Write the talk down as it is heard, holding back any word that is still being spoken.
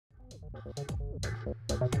Hello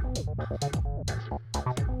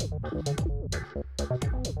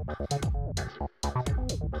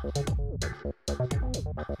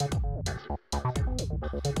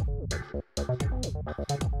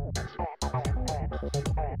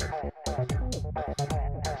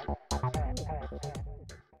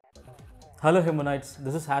Humanoids,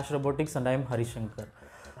 this is Hash Robotics and I am Harishankar.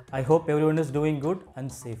 I hope everyone is doing good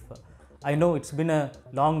and safe. I know it's been a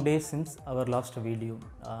long day since our last video.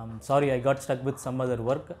 Sorry, I got stuck with some other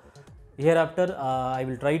work. Hereafter, I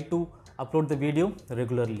will try to upload the video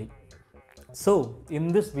regularly. So, in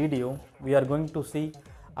this video, we are going to see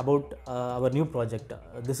about our new project.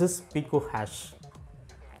 This is PicoHash.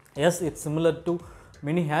 Yes, it's similar to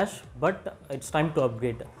mini hash, but it's time to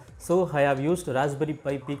upgrade. So, I have used Raspberry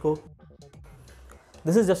Pi Pico.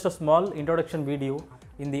 This is just a small introduction video.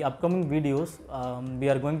 In the upcoming videos, we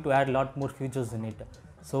are going to add a lot more features in it.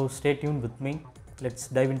 So stay tuned with me. Let's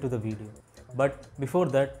dive into the video. But before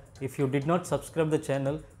that, if you did not subscribe the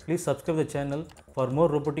channel, please subscribe the channel for more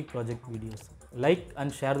robotic project videos. Like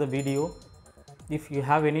and share the video. If you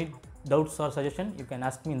have any doubts or suggestion, you can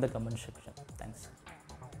ask me in the comment section. Thanks.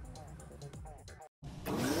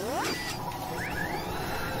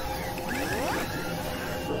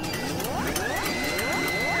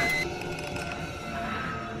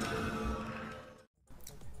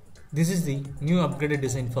 This is the new upgraded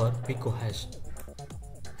design for PicoHash.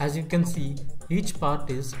 As you can see, each part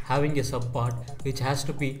is having a subpart which has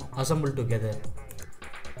to be assembled together.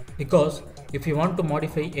 Because if you want to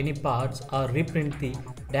modify any parts or reprint the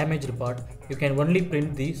damaged part, you can only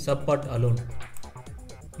print the subpart alone.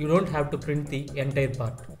 You don't have to print the entire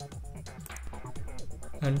part.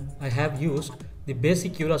 And I have used the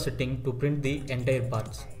basic Cura setting to print the entire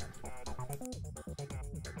parts.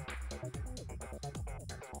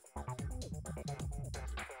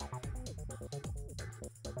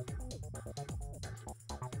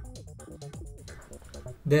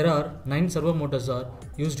 There are 9 servo motors are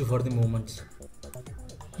used for the movements.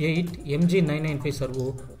 8 MG995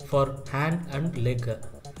 servo for hand and leg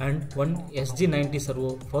and 1 SG90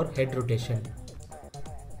 servo for head rotation.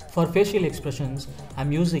 For facial expressions, I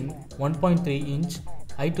am using 1.3 inch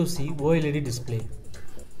I2C OLED display.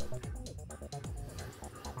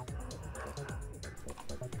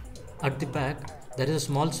 At the back, there is a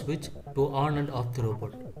small switch to on and off the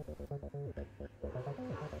robot.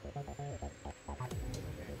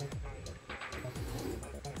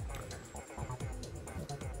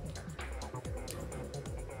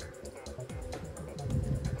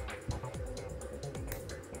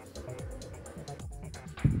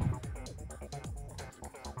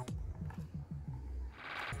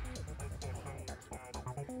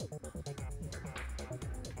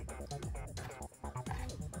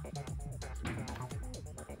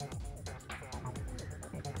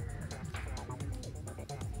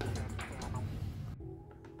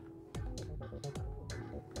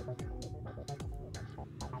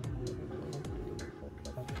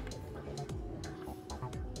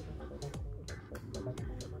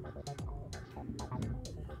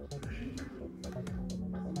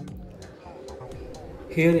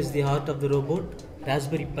 Here is the heart of the robot,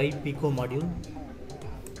 Raspberry Pi Pico module,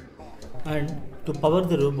 and to power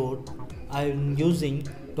the robot I am using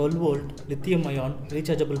 12 volt lithium ion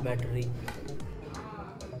rechargeable battery.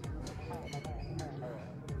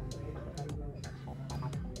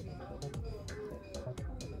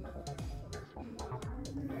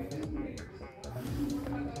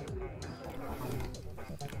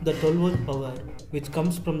 The 12 volt power which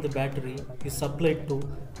comes from the battery is supplied to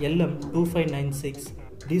LM2596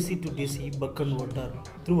 DC to DC buck converter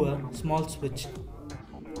through a small switch.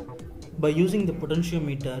 By using the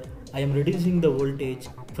potentiometer, I am reducing the voltage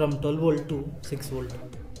from 12 volt to 6 volt.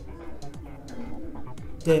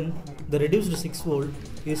 Then the reduced 6 volt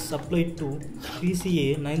is supplied to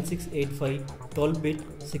PCA9685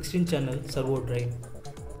 12-bit 16-channel servo drive.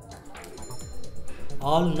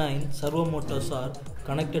 All 9 servo motors are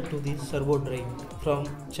connected to the servo drive from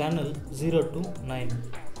channel 0 to 9.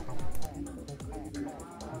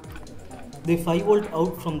 The 5 volt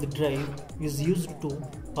out from the drive is used to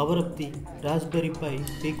power up the Raspberry Pi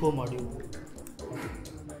Pico module.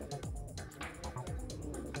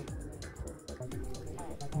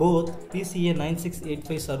 Both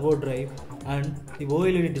PCA9685 servo drive and the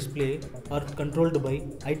OLED display are controlled by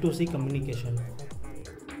I2C communication.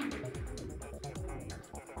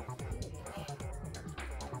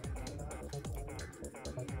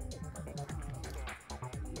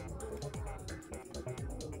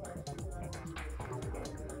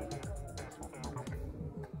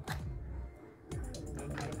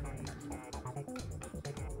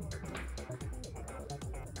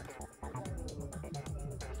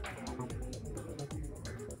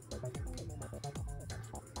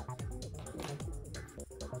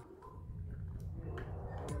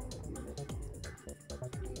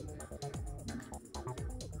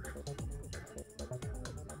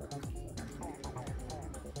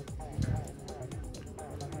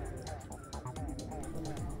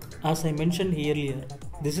 As I mentioned earlier,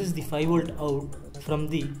 this is the 5V out from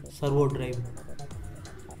the servo drive.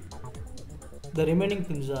 The remaining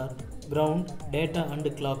pins are ground, data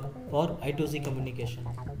and clock for I2C communication.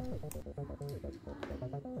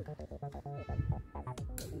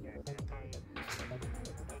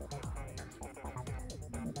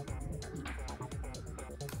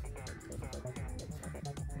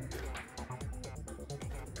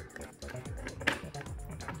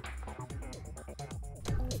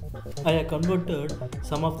 I have converted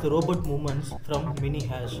some of the robot movements from mini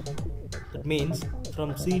hash, that means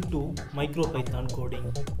from C to Micropython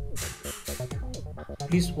coding.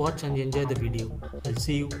 Please watch and enjoy the video. I'll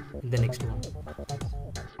see you in the next one.